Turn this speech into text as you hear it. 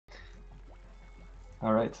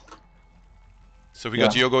All right. So we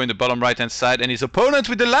got YoGo in the bottom right-hand side, and his opponent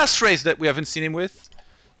with the last race that we haven't seen him with.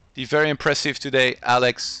 The very impressive today,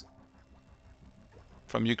 Alex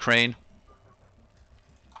from Ukraine.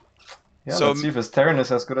 Yeah, So, let's see if his Terran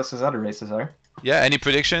is as good as his other races are. yeah, any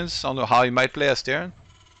predictions on how he might play as Terran?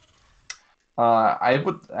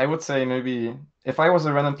 I would say maybe if I was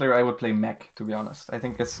a random player, I would play mech, to be honest. I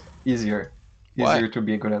think it's easier Why? to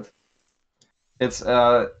be good at. It's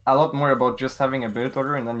a lot more about just having a build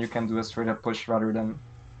order, and then you can do a straight up push rather than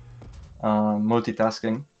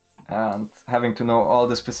multitasking and having to know all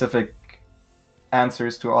the specific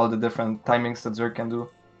answers to all the different timings that Zerg can do.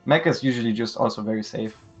 Mech is usually just also very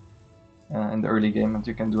safe in the early game, and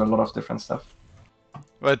you can do a lot of different stuff.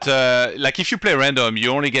 But like if you play random, you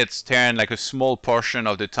only get Terran like a small portion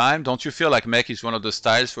of the time. Don't you feel like mech is one of those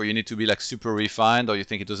styles where you need to be like super refined, or you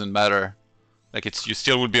think it doesn't matter? Like you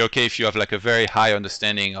still would be okay if you have like a very high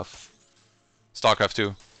understanding of StarCraft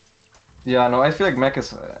 2. Yeah, no, I feel like mech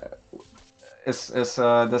is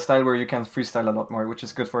the style where you can freestyle a lot more, which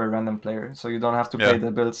is good for a random player. So you don't have to play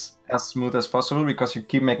the builds as smooth as possible because you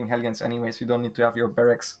keep making Helgens anyways. You don't need to have your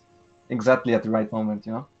barracks exactly at the right moment,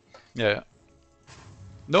 you know? Yeah.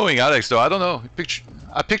 Knowing Alex though, I don't know.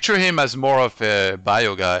 I picture him as more of a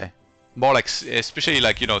bio guy. More like, especially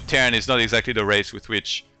like, you know, Terran is not exactly the race with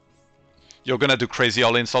which you're gonna do crazy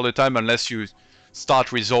all-ins all the time unless you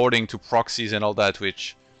start resorting to proxies and all that,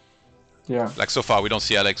 which, yeah, like so far we don't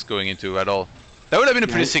see Alex going into at all. That would have been a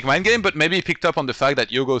pretty sick mind game, but maybe he picked up on the fact that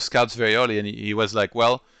YoGo scouts very early, and he was like,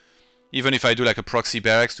 well, even if I do like a proxy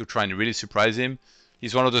barracks to try and really surprise him,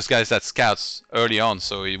 he's one of those guys that scouts early on,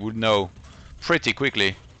 so he would know pretty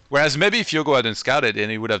quickly. Whereas maybe if YoGo hadn't scouted and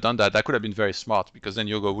he would have done that, that could have been very smart, because then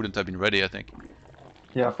YoGo wouldn't have been ready, I think.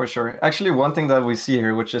 Yeah, for sure. Actually, one thing that we see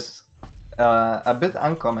here, which is a bit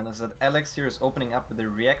uncommon, is that Alex here is opening up with a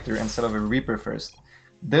reactor instead of a Reaper first.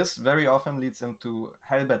 This very often leads into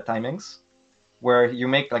Hellbat timings, where you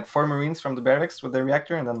make like 4 Marines from the barracks with the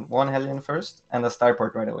reactor and then 1 Hellion first and a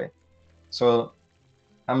starport right away. So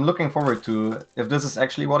I'm looking forward to if this is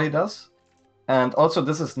actually what he does. And also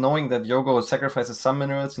this is knowing that YoGo sacrifices some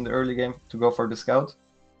minerals in the early game to go for the scout.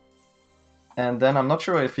 And then I'm not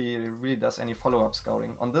sure if he really does any follow-up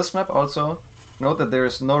scouting. On this map also, note that there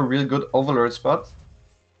is no real good overlord spot.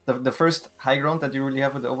 The first high ground that you really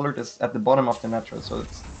have with the overlord is at the bottom of the natural, so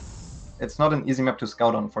it's not an easy map to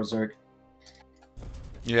scout on for Zerg.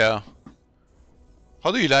 Yeah.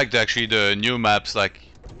 How do you like actually the new maps, like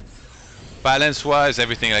balance-wise,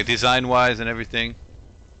 everything, like design-wise and everything?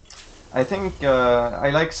 I think I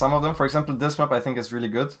like some of them. For example, this map I think is really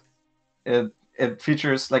good. It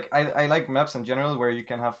features like I like maps in general where you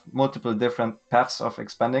can have multiple different paths of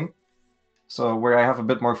expanding. So where I have a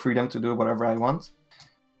bit more freedom to do whatever I want.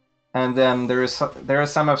 And then there are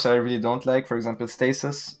some maps that I really don't like. For example,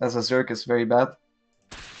 Stasis as a Zerg is very bad.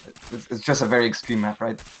 It's just a very extreme map,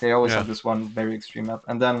 right? They always have this one very extreme map.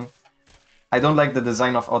 And then I don't like the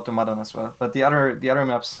design of Automaton as well. But the other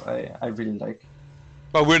maps I really like.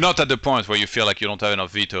 But we're not at the point where you feel like you don't have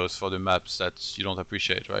enough vetoes for the maps that you don't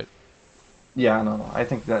appreciate, right? Yeah, no. I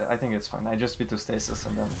think it's fine. I just veto Stasis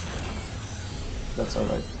and then that's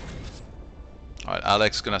alright. Alright,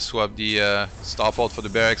 Alex gonna swap the starport for the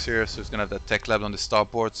barracks here, so he's gonna have that tech lab on the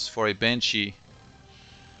starports for a Banshee.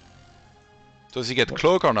 Does he get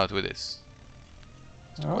cloak or not with this?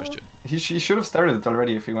 That's the question. He should have started it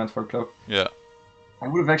already if he went for cloak. Yeah. I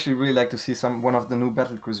would have actually really liked to see one of the new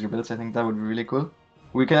battlecruiser builds. I think that would be really cool.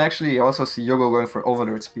 We can actually also see YoGo going for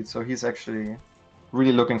overlord speed, so he's actually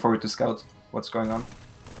really looking forward to scout what's going on.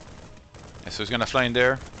 Yeah, so he's gonna fly in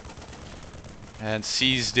there and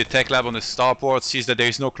sees the tech lab on the starport, sees that there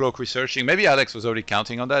is no cloak researching. Maybe Alex was already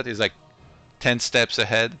counting on that. He's like 10 steps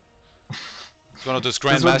ahead. He's one of those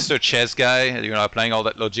grandmaster chess guy, you know, applying all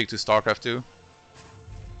that logic to StarCraft 2.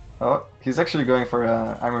 Oh, he's actually going for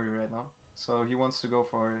armory right now. So he wants to go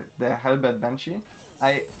for the Hellbat Banshee.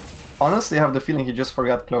 I honestly have the feeling he just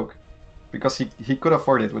forgot cloak, because he could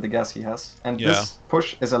afford it with the gas he has. And this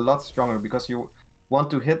push is a lot stronger because you want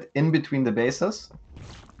to hit in between the bases,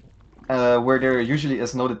 where there usually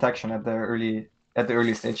is no detection at the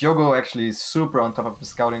early stage. YoGo actually is super on top of the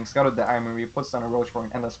scouting. Scouted the armory, puts down a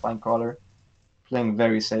Roachborn and a Spinecrawler, playing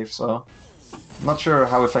very safe. So not sure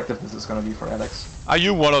how effective this is going to be for Alex. Are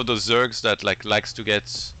you one of those Zergs that likes to get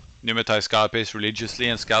Pneumatized Carapace religiously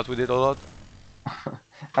and scout with it a lot?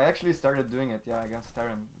 I actually started doing it, yeah, against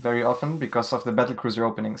Terran very often because of the battlecruiser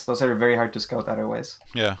openings. Those are very hard to scout otherwise.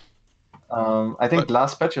 Yeah. I think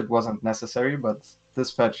last patch it wasn't necessary, but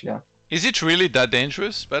this patch, yeah. Is it really that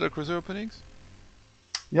dangerous, battlecruiser openings?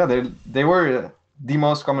 Yeah, they were the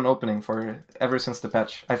most common opening for ever since the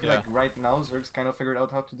patch. I feel Yeah. like right now Zerg's kind of figured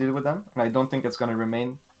out how to deal with them, and I don't think it's going to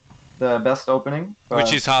remain the best opening, Which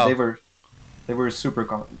but is how. they were super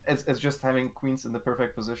it's just having queens in the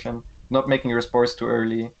perfect position, not making your spores too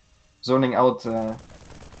early, zoning out the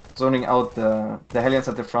Hellions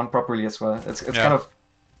at the front properly as well. It's Yeah. kind of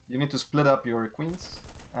you need to split up your queens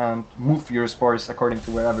and move your spores according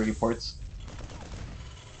to wherever he ports.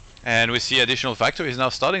 And we see additional factories now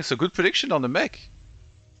starting, so good prediction on the mech.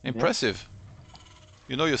 Yeah, Impressive.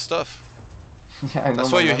 You know your stuff. yeah, I know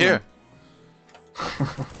That's why my you're man. here.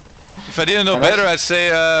 If I didn't know And better,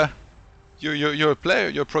 actually, I'd say you're a player,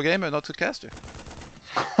 you're a pro gamer, not a caster.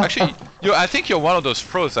 Actually, I think you're one of those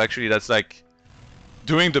pros actually that's like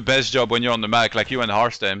doing the best job when you're on the Mac, like you and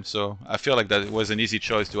Harstem. So I feel like that was an easy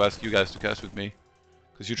choice to ask you guys to cast with me,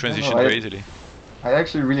 because you no, no, transition very easily. I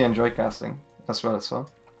actually really enjoy casting as well, so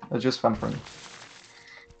it's just fun for me.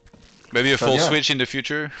 Maybe a But full yeah, switch in the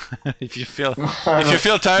future, if you feel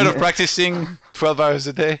tired of practicing 12 hours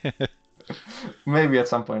a day. maybe at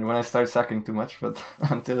some point when I start sucking too much, but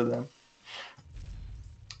until then,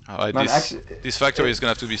 Alright, man, this actually, this factory is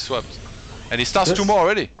gonna have to be swapped, and it starts this tomorrow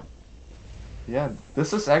already. yeah,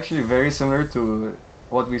 this is actually very similar to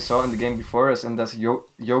what we saw in the game before, as in that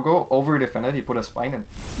YoGo over defended, he put a spine and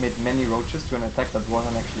made many roaches to an attack that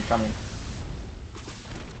wasn't actually coming.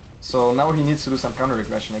 So now he needs to do some counter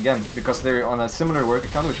aggression again, because they're on a similar work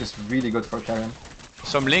account, which is really good for Karen.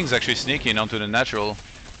 Some Lings actually sneaking onto the natural.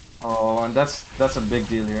 Oh, and that's a big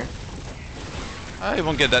deal here. I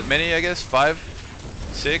won't get that many, I guess. 5,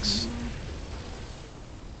 6.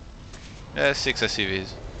 Yeah, 6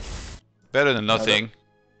 SCVs. Better than Yeah, nothing.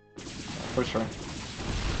 for sure.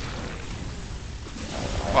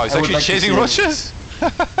 Wow, he's I would actually like to chasing see him. roaches?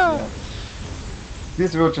 Yeah.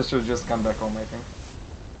 These roaches should just come back home, I think.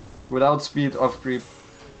 Without speed, off creep.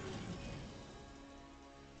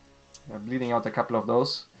 Yeah, bleeding out a couple of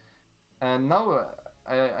those. And now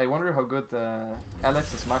I wonder how good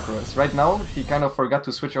Alex's macro is. Right now, he kind of forgot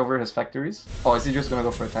to switch over his factories. Oh, is he just gonna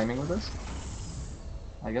go for a timing with this?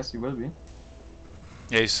 I guess he will be.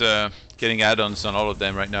 Yeah, he's getting add-ons on all of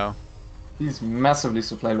them right now. He's massively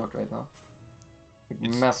supply blocked right now. Like,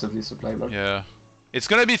 It's massively supply blocked. Yeah. It's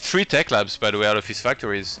gonna be 3 tech labs, by the way, out of his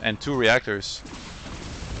factories, and 2 reactors.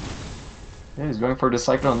 Yeah, he's going for the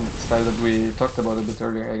Cyclone style that we talked about a bit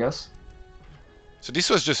earlier, I guess. So this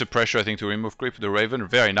was just a pressure, I think, to remove creep with the Raven.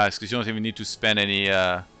 Very nice, because you don't even need to spend any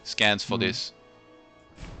scans for this.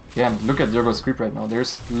 Yeah, and look at YoGo's creep right now.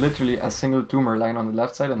 There's literally a single tumor line on the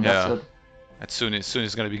left side, and that's Yeah. it. As soon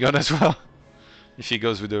it's gonna be gone as well. If he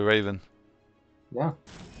goes with the Raven. Yeah.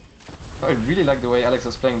 I really like the way Alex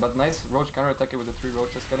is playing, but nice roach counter attack with the 3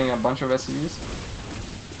 roaches, getting a bunch of SCVs.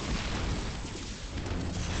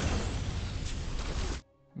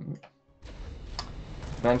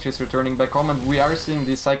 Banshee's returning back home, and we are seeing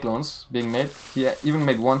these cyclones being made. He even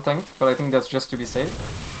made 1 tank, but I think that's just to be safe.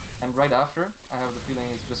 And right after, I have the feeling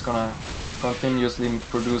he's just gonna continuously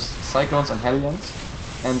produce cyclones and hellions.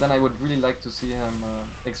 And then I would really like to see him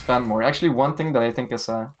expand more. Actually, one thing that I think is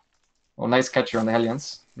a nice catcher on the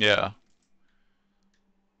hellions. Yeah.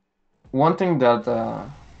 One thing that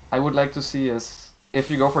I would like to see is,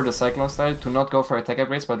 if you go for the Cyclone style, to not go for attack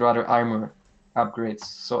upgrades, but rather armor upgrades.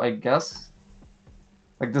 So I guess,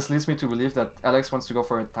 like, this leads me to believe that Alex wants to go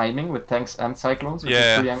for a timing with tanks and Cyclones, which is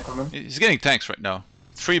Yeah. pretty uncommon. He's getting tanks right now.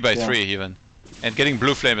 3 by Yeah. 3 even. And getting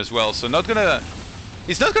Blue Flame as well, so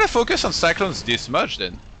he's not gonna focus on Cyclones this much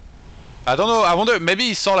then. I don't know, I wonder, maybe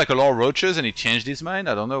he saw like a lot of roaches and he changed his mind,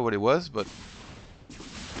 I don't know what it was, but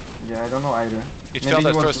Yeah, I don't know either. it Maybe felt he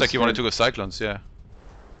at wants first to like he wanted to scare- go Cyclones, yeah.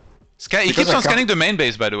 He Because keeps I on can't- scanning the main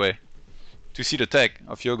base, by the way, to see the tech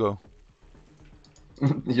of YoGo.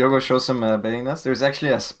 YoGo shows some betting us. There's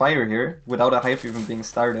actually a Spire here, without a Hive even being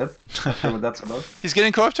started. Not sure what that's about. He's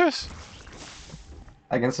getting Corruptors?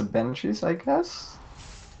 Against the Banshees, I guess?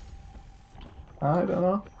 I don't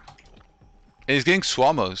know. And he's getting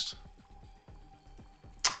Swarmos.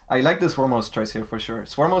 I like the Swarmos choice here for sure.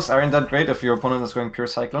 Swarmos aren't that great if your opponent is going pure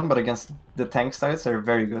Cyclone, but against the tank styles, they're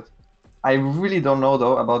very good. I really don't know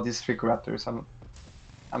though about these 3 Corruptors.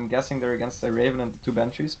 I'm guessing they're against the Raven and the 2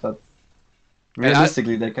 Banshees, but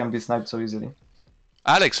realistically they can be sniped so easily.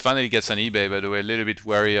 Alex finally gets an eBay, by the way, a little bit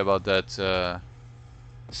wary about that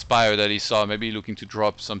Spire that he saw, maybe looking to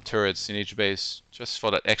drop some turrets in each base, just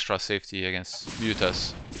for that extra safety against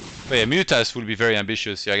Mutas. But yeah, Mutas will be very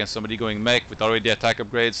ambitious here against somebody going mech with already attack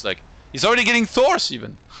upgrades, like, he's already getting Thors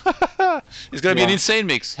even! It's gonna be an Yeah. insane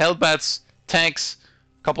mix, Hellbats, tanks,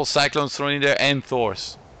 couple Cyclones thrown in there, and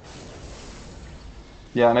Thors.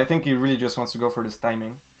 Yeah, and I think he really just wants to go for this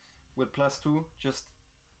timing. With +2, just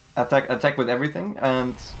attack with everything.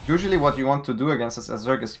 And usually what you want to do against this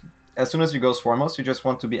Zerg is, as soon as you go Swarmos, you just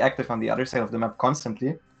want to be active on the other side of the map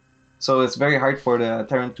constantly. So it's very hard for the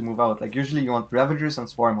Terran to move out. Like usually you want Ravagers and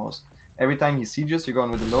Swarmos. Every time he sieges, you go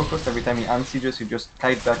on with the Locust. Every time he unsieges, you just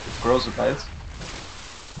kite back with corrosive tiles.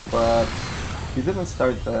 But he didn't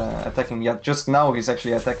start attacking yet. Just now he's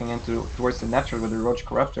actually attacking towards the natural with the Roach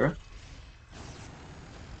Corruptor.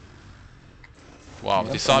 Wow,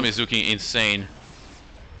 Yep, this army is looking insane.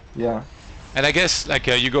 Yeah. And I guess like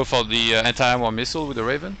you go for the anti-armor missile with the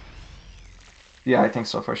Raven Yeah, I think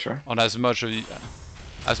so for sure. on as much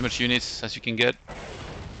units as you can get.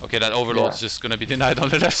 Okay, that Overlord's just gonna be denied on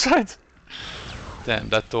the left side. Damn,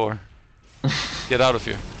 that door. Get out of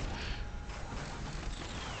here.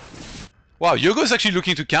 Wow, YoGo's actually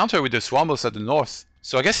looking to counter with the Swarmos at the north.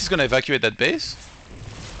 So I guess he's gonna evacuate that base.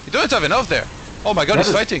 He doesn't have enough there. Oh my god,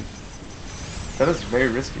 he's fighting. That is very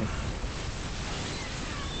risky.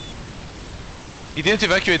 He didn't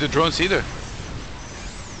evacuate the drones either.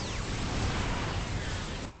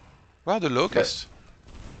 Wow, the Locust.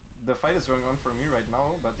 The fight is going on for me right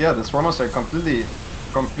now, but yeah, the Swarmos are completely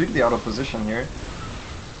out of position here.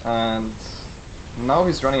 And now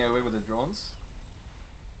he's running away with the drones.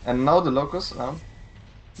 And now the Locusts, now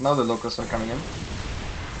the Locusts are coming in.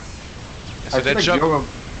 So they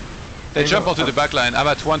jump onto the back line. I'm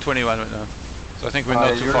at 121 right now. So I think we're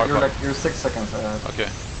not too far apart. You're 6 seconds ahead. Okay.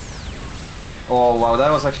 Oh wow, that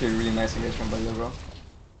was actually a really nice engagement by YoGo.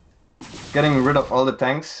 Getting rid of all the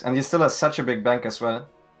tanks, and he still has such a big bank as well.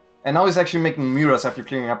 And now he's actually making Muras after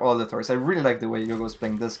clearing up all the turrets. I really like the way YoGo is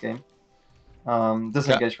playing this game. This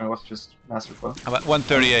engagement was just masterful. I'm at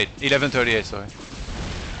 138, 1138, sorry.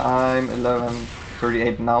 I'm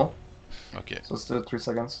 11:38 now. Okay. So still 3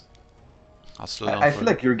 seconds. I'll slow down. I feel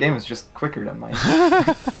like your game is just quicker than mine.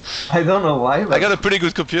 I don't know why. But I got a pretty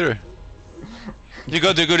good computer. You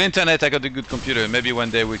got the good internet, I got the good computer. Maybe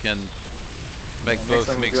one day we can make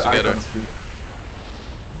both mix together.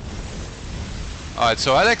 Alright,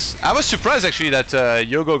 so Alex, I was surprised actually that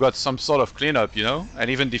YoGo got some sort of cleanup, you know,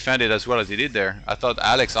 and even defended as well as he did there. I thought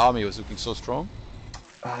Alex's army was looking so strong.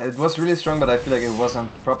 It was really strong, but I feel like it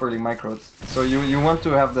wasn't properly microed. So you want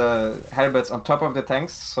to have the halberds on top of the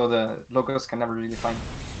tanks, so the Locusts can never really find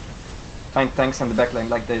tanks in the backline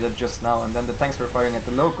like they did just now. And then the tanks were firing at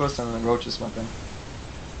the Locusts, and the Roaches went in.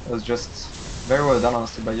 It was just very well done,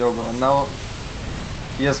 honestly, by YoGo. And now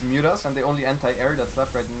he has Mutas, and the only anti-air that's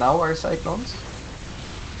left right now are Cyclones.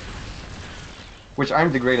 Which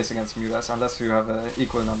aren't the greatest against Mutas, unless you have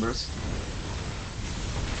equal numbers.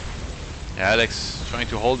 Yeah, Alex trying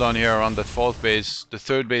to hold on here around that fourth base. The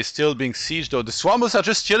third base still being sieged though. The Swarmos are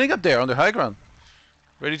just chilling up there on the high ground.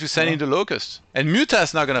 Ready to send in the Locust. And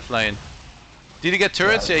Mutas now gonna fly in. Did he get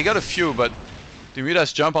turrets? Yeah, he got a few, but the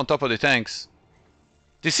Mutas jump on top of the tanks.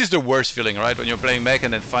 This is the worst feeling, right? When you're playing mech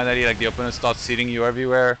and then finally like the opponent starts seeing you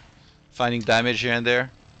everywhere, finding damage here and there.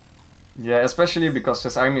 Yeah, especially because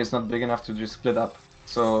his army is not big enough to just split up.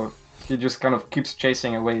 So he just kind of keeps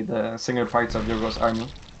chasing away the single parts of YoGo's army.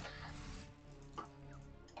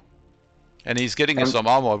 And he's getting some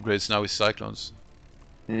armor upgrades now with Cyclones.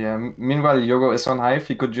 Yeah, meanwhile YoGo is on Hive.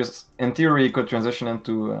 He could just, in theory, he could transition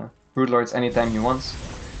into Broodlords anytime he wants.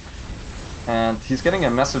 And he's getting a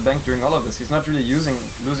massive bank during all of this. He's not really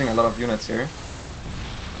losing a lot of units here.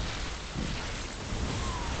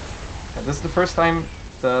 Yeah, this is the first time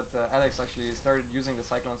that Alex actually started using the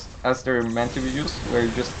Cyclones as they're meant to be used, where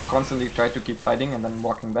you just constantly try to keep fighting and then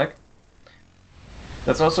walking back.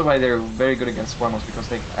 That's also why they're very good against Swarmos, because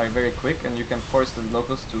they are very quick and you can force the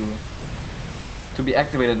Locusts to be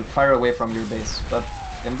activated far away from your base. But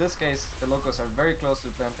in this case, the Locusts are very close to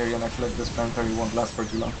the planetary, and I feel like this planetary won't last for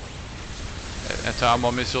too long.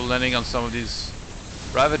 Anti-armor missile landing on some of these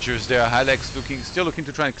Ravagers there. Alex still looking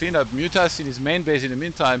to try and clean up. Mutas in his main base in the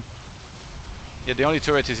meantime. Yeah, the only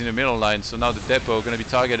turret is in the middle line, so now the depot gonna be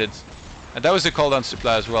targeted. And that was the cooldown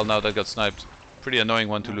supply as well, now that got sniped. Pretty annoying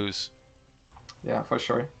one to lose. Yeah, for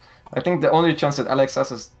sure. I think the only chance that Alex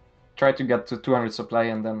has is try to get to 200 supply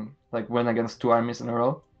and then like win against 2 armies in a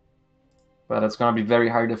row. But it's gonna be very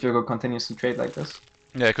hard if YoGo continues to trade like this.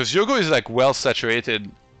 Yeah, because YoGo is like well saturated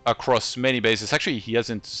across many bases. Actually, he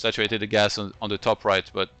hasn't saturated the gas on the top right,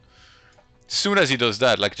 but as soon as he does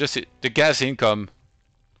that, like just the gas income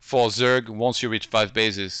for Zerg once you reach 5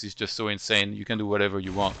 bases is just so insane. You can do whatever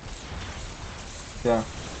you want. Yeah.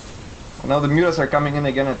 And now the Mutas are coming in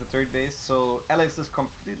again at the 3rd base, so Alex is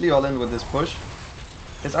completely all in with this push.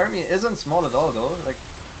 His army isn't small at all though, like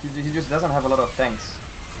he just doesn't have a lot of tanks.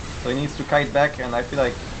 So he needs to kite back, and I feel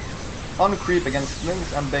like on creep against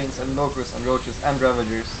Lynx and Banes and Locusts and Roaches and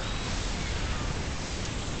Ravagers,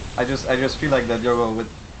 I just feel like that YoGo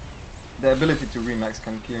the ability to remax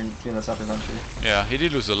can clean us up eventually. Yeah, he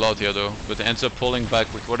did lose a lot here though, but ends up pulling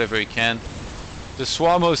back with whatever he can. The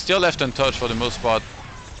Swamo is still left untouched for the most part.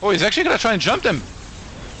 Oh, he's actually gonna try and jump them!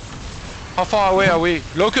 How far away are we?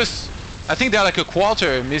 Locust, I think they're like a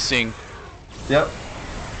quarter missing. Yep.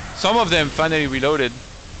 Some of them finally reloaded.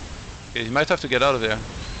 Okay, he might have to get out of there.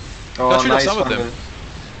 Oh, Got rid of nice some of fungal. them.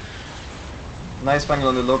 Nice fungal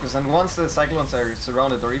on the Locust, and once the Cyclones are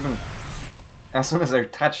surrounded, or even as soon as they're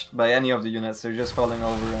touched by any of the units, they're just falling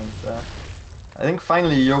over, and I think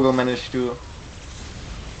finally YoGo managed to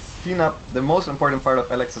clean up the most important part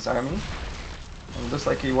of Alex's army, and looks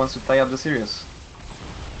like he wants to tie up the series.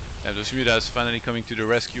 Yeah, those Mutas finally coming to the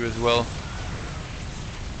rescue as well.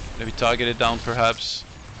 Maybe target it down perhaps.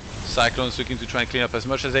 Cyclones looking to try and clean up as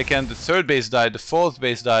much as they can. The third base died, the fourth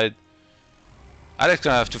base died. Alex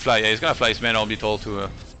gonna have to fly. Yeah, he's gonna fly his man orbital to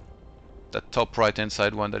that top right hand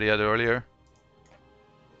side one that he had earlier.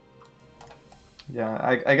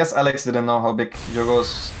 Yeah, I guess Alex didn't know how big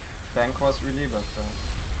YoGo's tank was really, but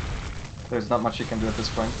there's not much he can do at this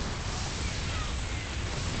point.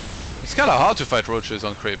 It's kinda hard to fight roaches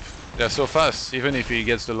on creep. They're so fast, even if he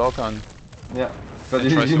gets the lock on. Yeah, but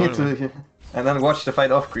you need to... And then watch the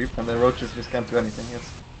fight off creep, and the roaches just can't do anything.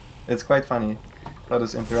 It's quite funny how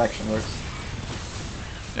this interaction works.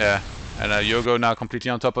 Yeah, and YoGo now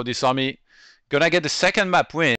completely on top of this army. Gonna get the second map win.